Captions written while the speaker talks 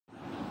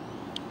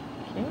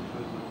Okay.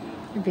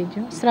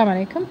 Video. Assalamu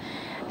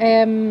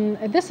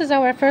alaikum. This is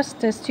our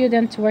first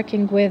student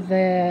working with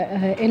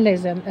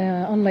inlays and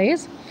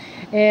onlays.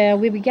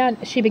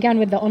 She began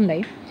with the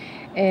onlay.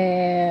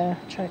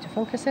 Try to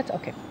focus it.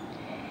 Okay.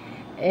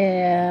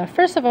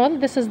 First of all,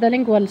 this is the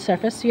lingual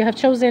surface. You have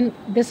chosen,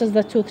 this is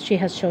the tooth she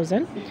has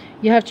chosen.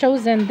 You have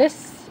chosen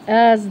this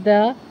as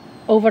the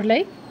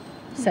overlay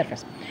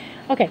surface.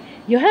 Okay,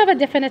 you have a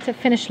definitive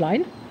finish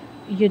line.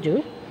 You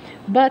do.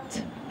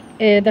 But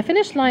the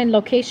finish line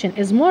location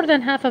is more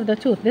than half of the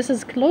tooth. This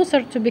is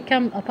closer to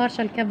become a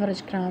partial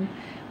coverage crown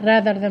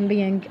rather than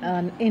being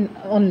an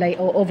onlay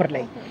or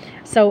overlay.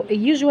 So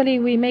usually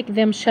we make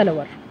them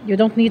shallower. You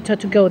don't need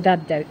to go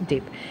that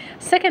deep.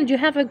 Second, you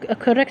have a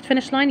correct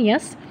finish line,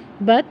 yes,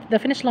 but the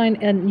finish line,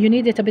 and you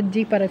need it a bit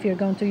deeper if you're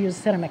going to use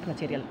ceramic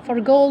material.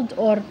 For gold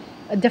or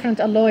different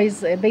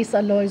alloys, base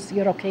alloys,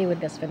 you're okay with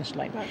this finish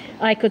line.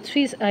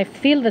 Okay. I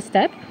feel the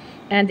step,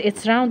 and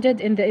it's rounded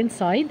in the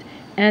inside,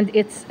 and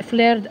it's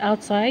flared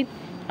outside.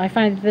 I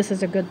find this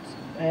is a good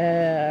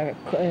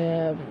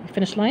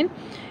finish line.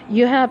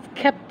 You have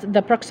kept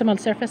the proximal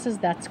surfaces,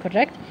 that's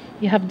correct.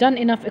 You have done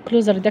enough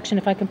occlusal reduction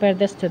if I compare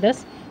this to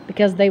this,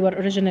 because they were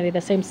originally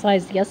the same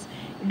size, yes.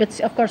 But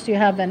of course you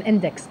have an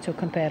index to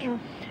compare.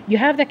 You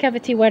have the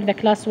cavity where the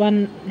class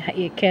 1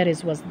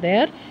 caries was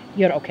there.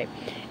 You're okay.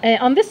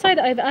 On this side,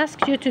 I've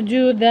asked you to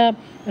do the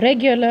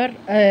regular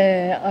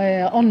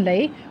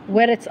onlay,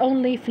 where it's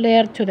only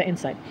flared to the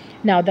inside.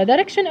 Now, the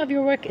direction of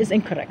your work is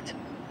incorrect.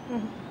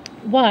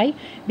 Why?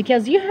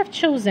 Because you have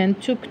chosen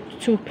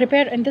to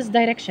prepare in this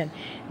direction.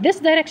 This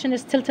direction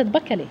is tilted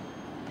buccally.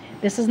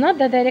 This is not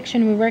the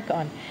direction we work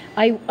on.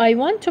 I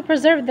want to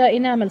preserve the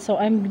enamel, so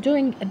I'm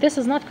doing, this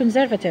is not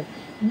conservative.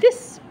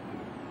 This,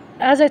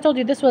 as I told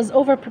you, this was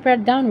over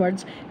prepared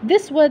downwards.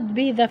 This would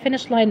be the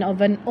finish line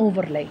of an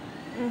overlay.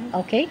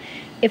 Okay?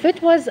 If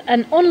it was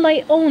an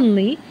onlay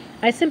only,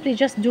 I simply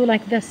just do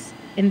like this,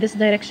 in this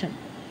direction.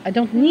 I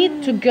don't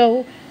need to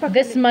go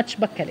this much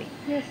buccally.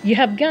 Yes. You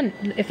have gone,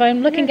 if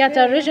I'm looking at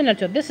the original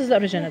tooth, this is the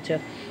original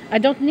tooth. I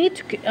don't need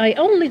to, I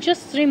only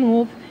just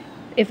remove,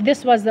 if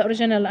this was the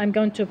original, I'm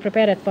going to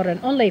prepare it for an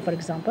onlay, for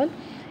example.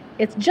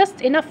 It's just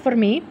enough for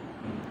me.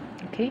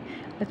 Okay,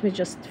 let me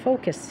just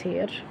focus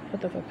here. Put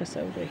the focus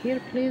over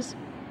here, please.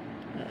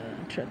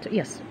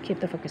 Yes, keep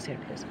the focus here,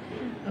 please.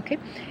 Okay,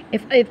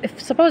 if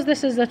suppose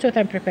this is the tooth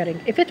I'm preparing.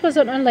 If it was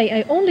an onlay,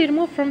 I only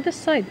remove from this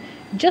side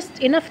just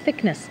enough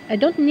thickness. I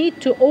don't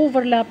need to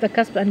overlap the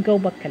cusp and go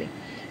buccally.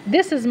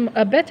 This is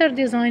a better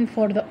design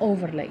for the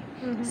overlay.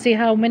 See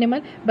how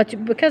minimal?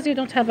 But because you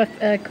don't have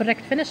a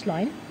correct finish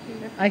line,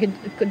 I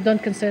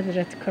don't consider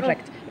it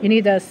correct. You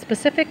need a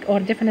specific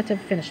or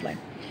definitive finish line.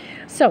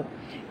 So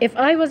if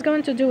I was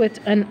going to do it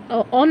an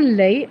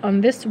onlay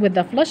on this with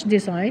the flush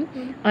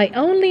design, I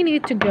only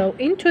need to go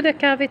into the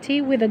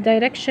cavity with a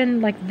direction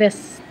like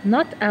this,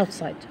 not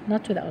outside,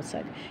 not to the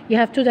outside. You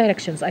have two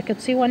directions. I could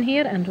see one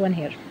here and one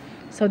here.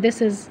 So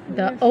this is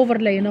the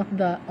overlay, not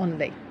the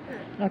onlay.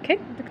 Okay?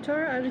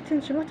 Doctor,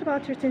 retention, what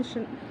about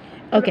retention?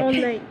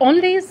 Okay.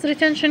 Onlay's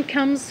retention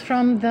comes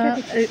from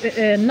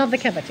the, not the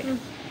cavity.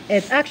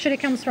 It actually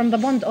comes from the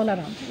bond all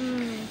around.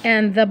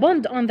 And the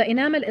bond on the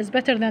enamel is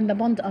better than the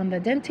bond on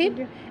the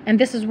dentine. And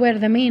this is where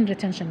the main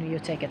retention you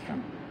take it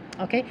from.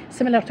 Okay?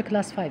 Similar to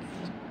class 5.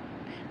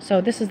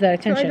 So this is the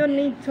retention. So I don't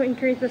need to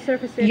increase the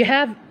surface area? You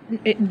have,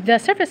 the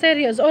surface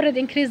area is already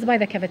increased by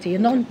the cavity. You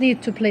don't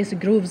need to place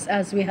grooves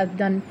as we had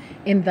done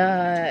in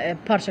the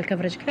partial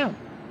coverage crown.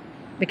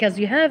 Because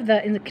you have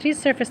the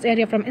increased surface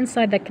area from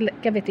inside the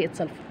cavity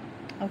itself.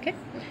 Okay?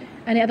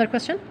 Any other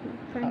question?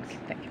 Thanks. Okay,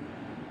 thank you.